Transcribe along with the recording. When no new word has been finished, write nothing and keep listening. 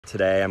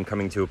today. I'm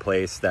coming to a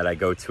place that I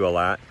go to a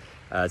lot.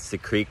 It's the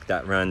creek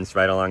that runs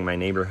right along my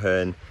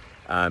neighborhood.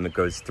 It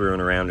goes through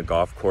and around a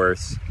golf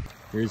course.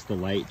 Here's the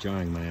light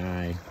drawing my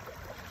eye.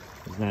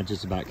 It's not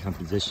just about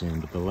composition,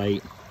 but the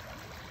light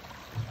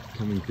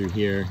coming through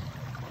here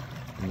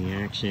and the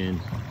action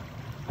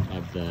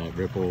of the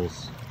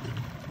ripples,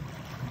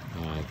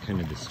 kind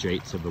of the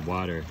straights of the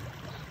water.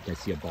 I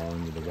see a ball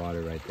under the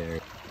water right there.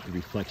 The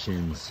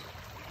reflections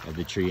of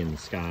the tree in the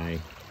sky.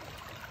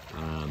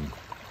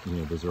 You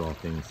know, those are all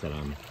things that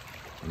I'm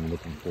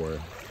looking for.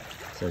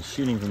 So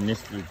shooting from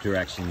this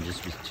direction,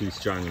 just with too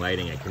strong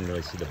lighting, I couldn't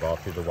really see the ball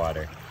through the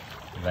water.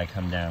 If I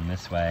come down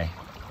this way,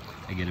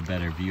 I get a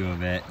better view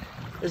of it.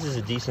 This is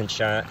a decent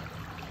shot,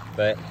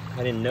 but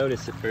I didn't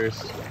notice at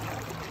first.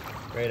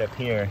 Right up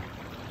here,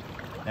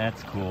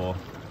 that's cool,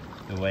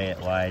 the way it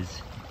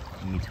lies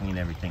in between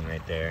everything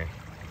right there.